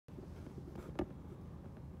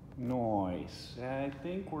Nice. I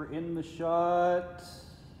think we're in the shot.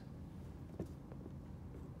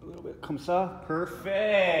 A little bit comme ça.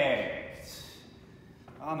 Perfect.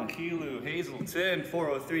 Amahilu, Hazelton,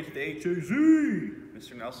 403 to the HAZ.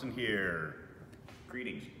 Mr. Nelson here.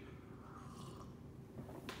 Greetings.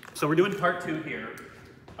 So we're doing part 2 here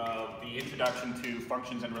of the introduction to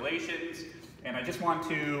functions and relations. And I just want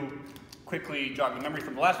to quickly jog the memory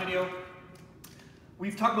from the last video.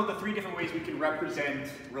 We've talked about the 3 different ways we can represent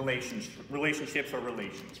relationships or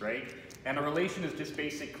relations, right? And a relation is just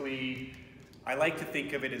basically, I like to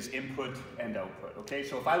think of it as input and output, okay?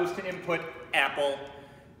 So if I was to input apple,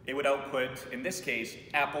 it would output, in this case,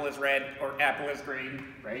 apple is red or apple is green,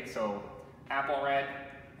 right? So apple red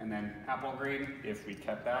and then apple green, if we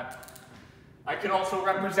kept that. I could also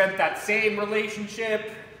represent that same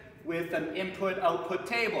relationship with an input-output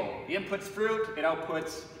table. The input's fruit, it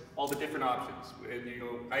outputs all the different options. And,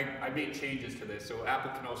 I made changes to this, so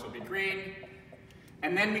apple can also be green.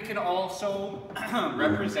 And then we can also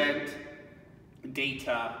represent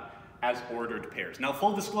data as ordered pairs. Now,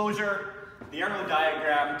 full disclosure, the arrow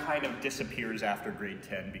diagram kind of disappears after grade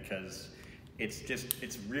 10 because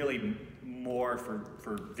it's really more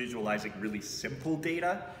for visualizing really simple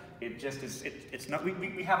data. It just is, it's not,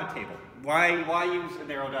 we have a table. Why use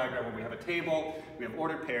an arrow diagram when we have a table, we have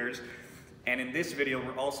ordered pairs, and in this video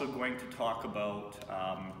we're also going to talk about,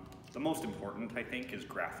 the most important I think is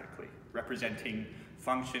graphically, representing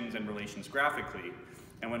functions and relations graphically.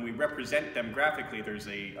 And when we represent them graphically, there's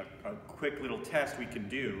a quick little test we can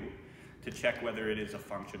do to check whether it is a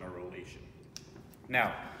function or relation.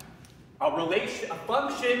 Now, a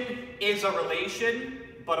function is a relation,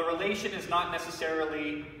 but a relation is not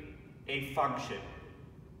necessarily a function.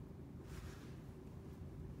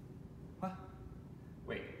 What?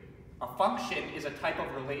 Wait. A function is a type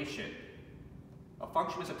of relation. A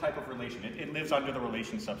function is a type of relation. It lives under the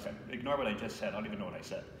relation subset. Ignore what I just said. I don't even know what I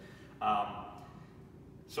said.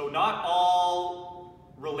 So not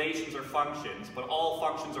all relations are functions, but all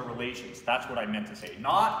functions are relations. That's what I meant to say.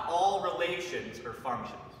 Not all relations are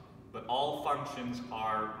functions, but all functions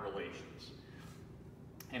are relations.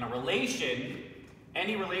 In a relation,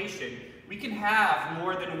 any relation, we can have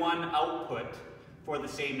more than one output for the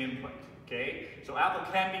same input, okay? So apple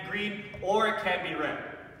can be green or it can be red,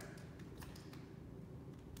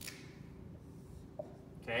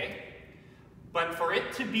 okay? But for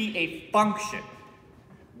it to be a function,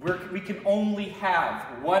 we can only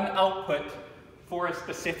have one output for a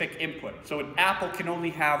specific input. So an apple can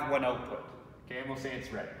only have one output, okay? And we'll say it's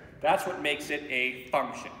red. That's what makes it a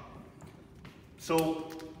function. So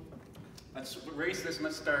let's erase this and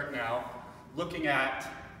let's start now looking at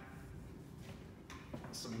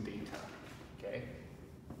some data, okay?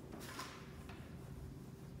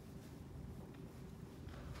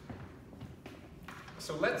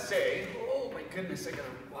 So let's say, oh my goodness, I gotta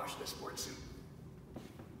wash this board soon.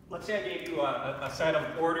 Let's say I gave you a set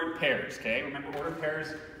of ordered pairs, okay? Remember, ordered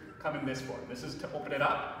pairs come in this form. This is to open it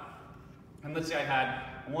up. And let's say I had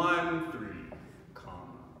 1, 3, comma,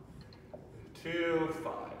 2,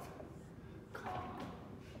 5, comma,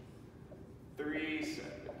 3,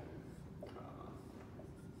 7, comma,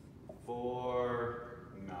 4,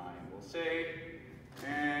 9, we'll say.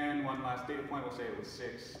 And one last data point, we'll say it was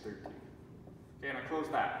 6, 13. Okay, and I close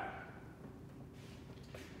that.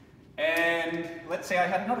 And let's say I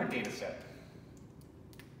had another data set.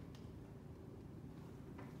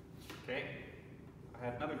 Okay, I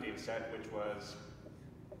had another data set which was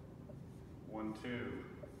 1, 2,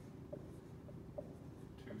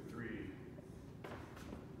 2, 3,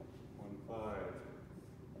 1, 5,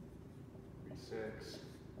 3, 6,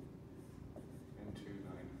 and 2, 9.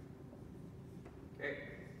 Okay.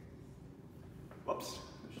 Whoops.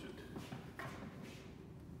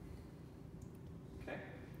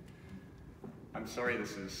 I'm sorry,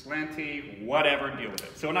 this is slanty, whatever, deal with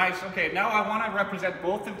it. So nice, okay, now I want to represent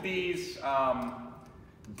both of these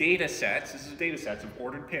data sets. This is data sets of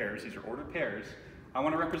ordered pairs. These are ordered pairs. I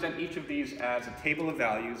want to represent each of these as a table of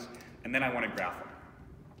values, and then I want to graph them.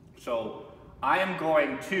 So I am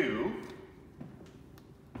going to,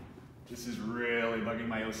 this is really bugging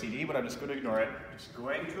my OCD, but I'm just going to ignore it. Just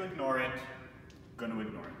going to ignore it, going to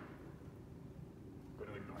ignore it.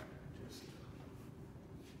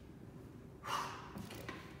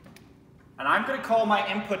 And I'm going to call my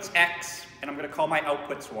inputs X, and I'm going to call my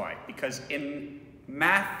outputs Y, because in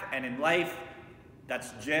math and in life,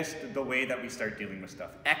 that's just the way that we start dealing with stuff.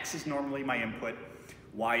 X is normally my input,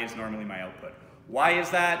 Y is normally my output. Why is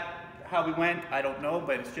that how we went? I don't know,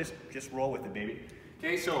 but it's just roll with it, baby.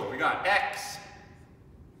 Okay, so we got X.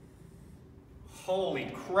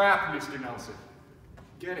 Holy crap, Mr. Nelson.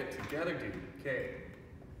 Get it together, dude. Okay.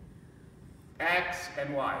 X,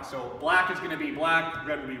 and Y. So black is going to be black,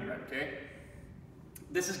 red will be red, okay?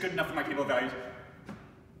 This is good enough for my table of values.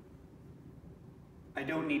 I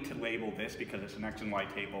don't need to label this because it's an X and Y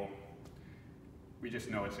table. We just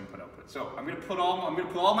know it's input output. So I'm going to put all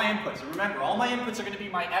my inputs. And remember, all my inputs are going to be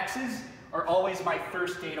my X's are always my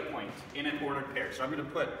first data point in an ordered pair. So I'm going to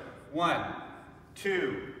put 1,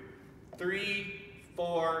 2, 3,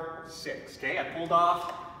 4, 6. Okay, I pulled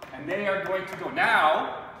off, and they are going to go.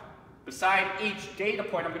 Now, beside each data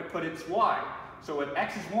point, I'm going to put its Y. So at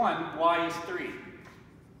X is 1, Y is 3.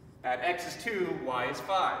 At X is 2, Y is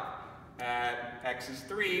 5. At X is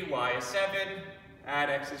 3, Y is 7. At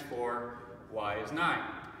X is 4, Y is 9.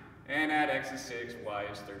 And at X is 6, Y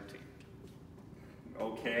is 13.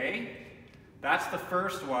 Okay, that's the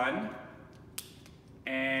first one.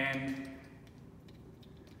 And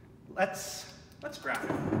let's graph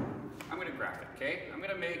it. I'm going to graph it, okay? I'm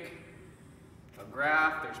going to make a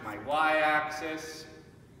graph. There's my y-axis.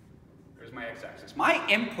 There's my x-axis. My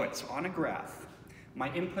inputs on a graph, my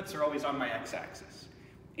inputs are always on my x-axis.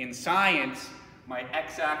 In science, my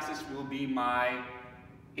x-axis will be my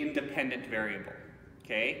independent variable,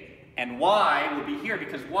 okay? And y will be here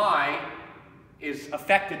because y is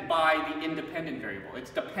affected by the independent variable.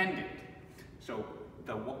 It's dependent. So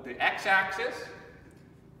the x-axis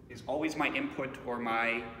is always my input or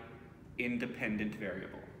my independent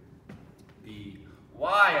variable. The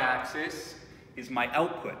y-axis is my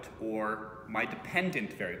output or my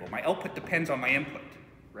dependent variable. My output depends on my input,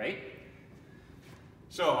 right?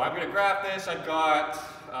 So I'm going to graph this. I've got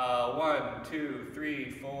 1, 2,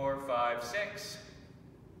 3, 4, 5, 6.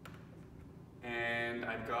 And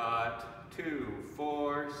I've got 2,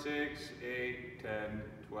 4, 6, 8, 10,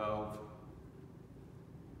 12,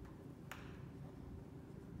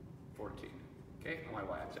 14. Okay, on my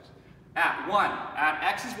y-axis. At 1, at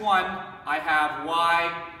x is 1, I have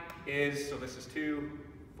y is, so this is 2,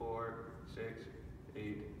 4, 6, 8,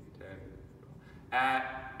 10, 12.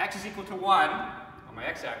 At x is equal to 1, on my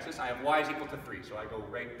x-axis, I have y is equal to 3, so I go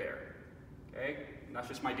right there. Okay, and that's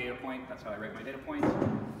just my data point. That's how I write my data points.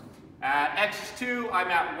 At x is 2, I'm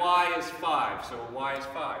at y is 5, so y is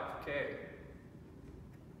 5. Okay.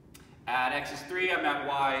 At x is 3, I'm at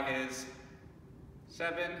y is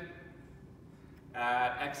 7.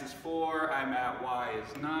 At x is 4, I'm at y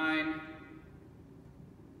is 9.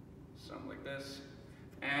 Something like this.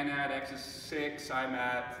 And at x is 6, I'm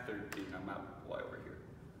at 13. I'm at y over here.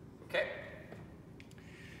 Okay.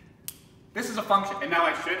 This is a function, and now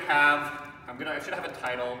I should have a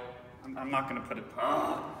title. I'm not going to put it.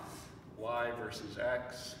 Y versus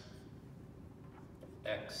x.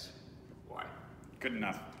 X, y. Good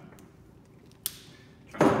enough.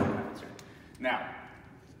 Now,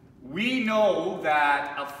 we know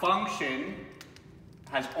that a function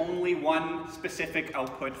has only one specific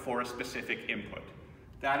output for a specific input.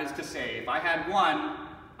 That is to say, if I had 1,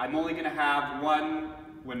 I'm only going to have 1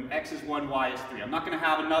 when x is 1, y is 3. I'm not going to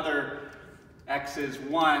have another x is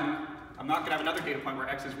 1. I'm not going to have another data point where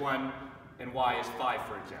x is 1 and y is 5,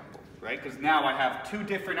 for example, right? Because now I have 2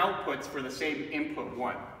 different outputs for the same input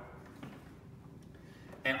 1.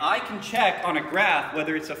 And I can check on a graph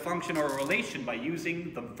whether it's a function or a relation by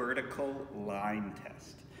using the vertical line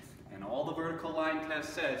test. And all the vertical line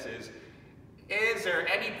test says is there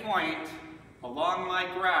any point along my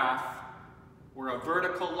graph where a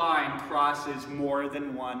vertical line crosses more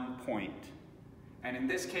than one point? And in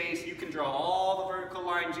this case, you can draw all the vertical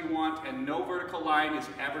lines you want, and no vertical line is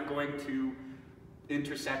ever going to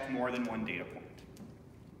intersect more than one data point.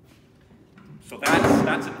 So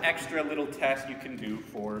that's an extra little test you can do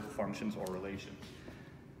for functions or relations.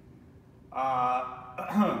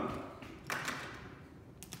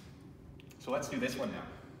 So let's do this one now.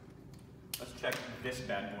 Let's check this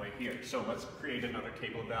bad boy here. So let's create another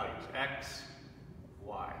table of values. X,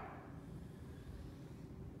 Y.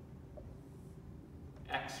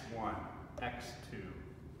 X1, X2,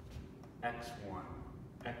 X1,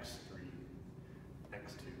 X3,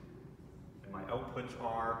 X2. And my outputs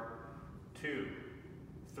are 2,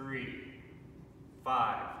 3,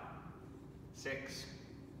 5, 6,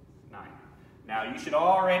 9. Now you should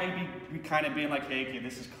already be kind of being like, hey, okay,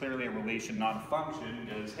 this is clearly a relation, not a function,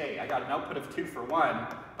 because hey, I got an output of 2 for 1,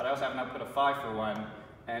 but I also have an output of 5 for 1,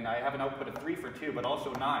 and I have an output of 3 for 2, but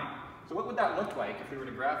also 9. So what would that look like if we were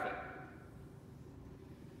to graph it?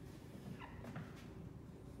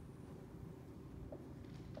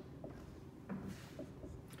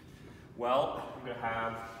 Well, I'm going to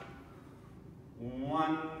have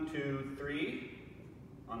 1, 2, 3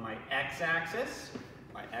 on my x-axis.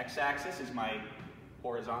 My x-axis is my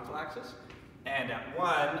horizontal axis. And at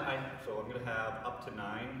 1, so I'm going to have up to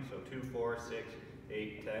 9. So 2, 4, 6,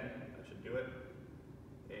 8, 10. That should do it.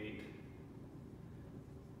 8,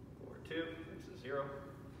 4, 2. This is 0.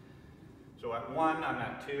 So at 1, I'm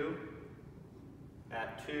at 2.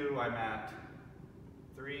 At 2, I'm at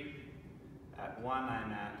 3. At 1,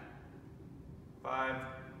 I'm at 5.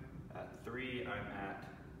 At 3, I'm at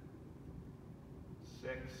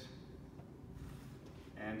 6.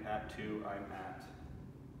 And at 2, I'm at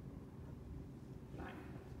 9.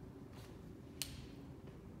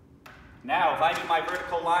 Now, if I do my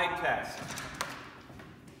vertical line test,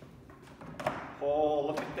 oh,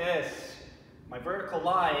 look at this. My vertical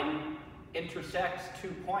line intersects 2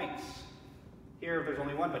 points. Here, there's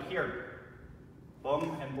only one, but here,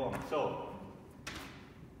 boom and boom. So,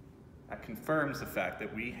 that confirms the fact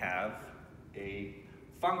that we have a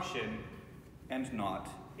function and not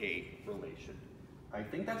a relation. I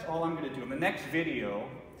think that's all I'm going to do. In the next video,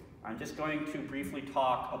 I'm just going to briefly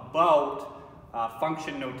talk about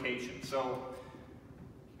function notation. So,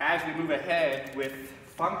 as we move ahead with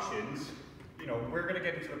functions, we're going to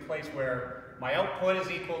get into the place where my output is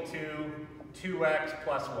equal to 2x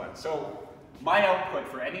plus 1. So, my output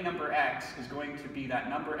for any number x is going to be that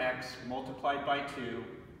number x multiplied by 2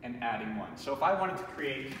 and adding 1. So if I wanted to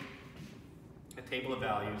create a table of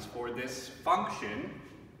values for this function,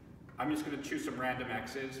 I'm just going to choose some random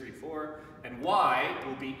x's, 3, 4, and y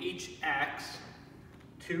will be each x.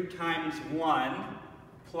 2 times 1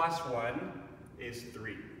 plus 1 is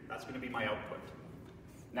 3. That's going to be my output.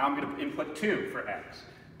 Now I'm going to input 2 for x.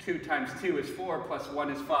 2 times 2 is 4 plus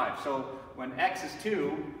 1 is 5. So when x is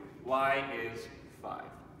 2, y is 5.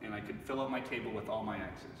 And I could fill out my table with all my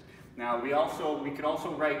x's. Now we could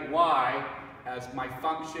also write y as my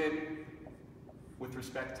function with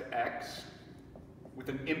respect to x with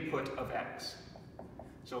an input of x.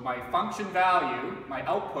 So my function value, my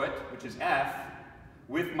output, which is f,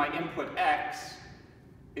 with my input x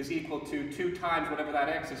is equal to 2 times whatever that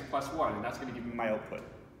x is plus 1, and that's going to give me my output.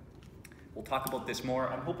 We'll talk about this more.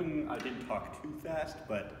 I'm hoping I didn't talk too fast,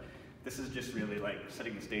 but this is just really like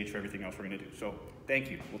setting the stage for everything else we're going to do. So thank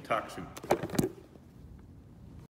you. We'll talk soon.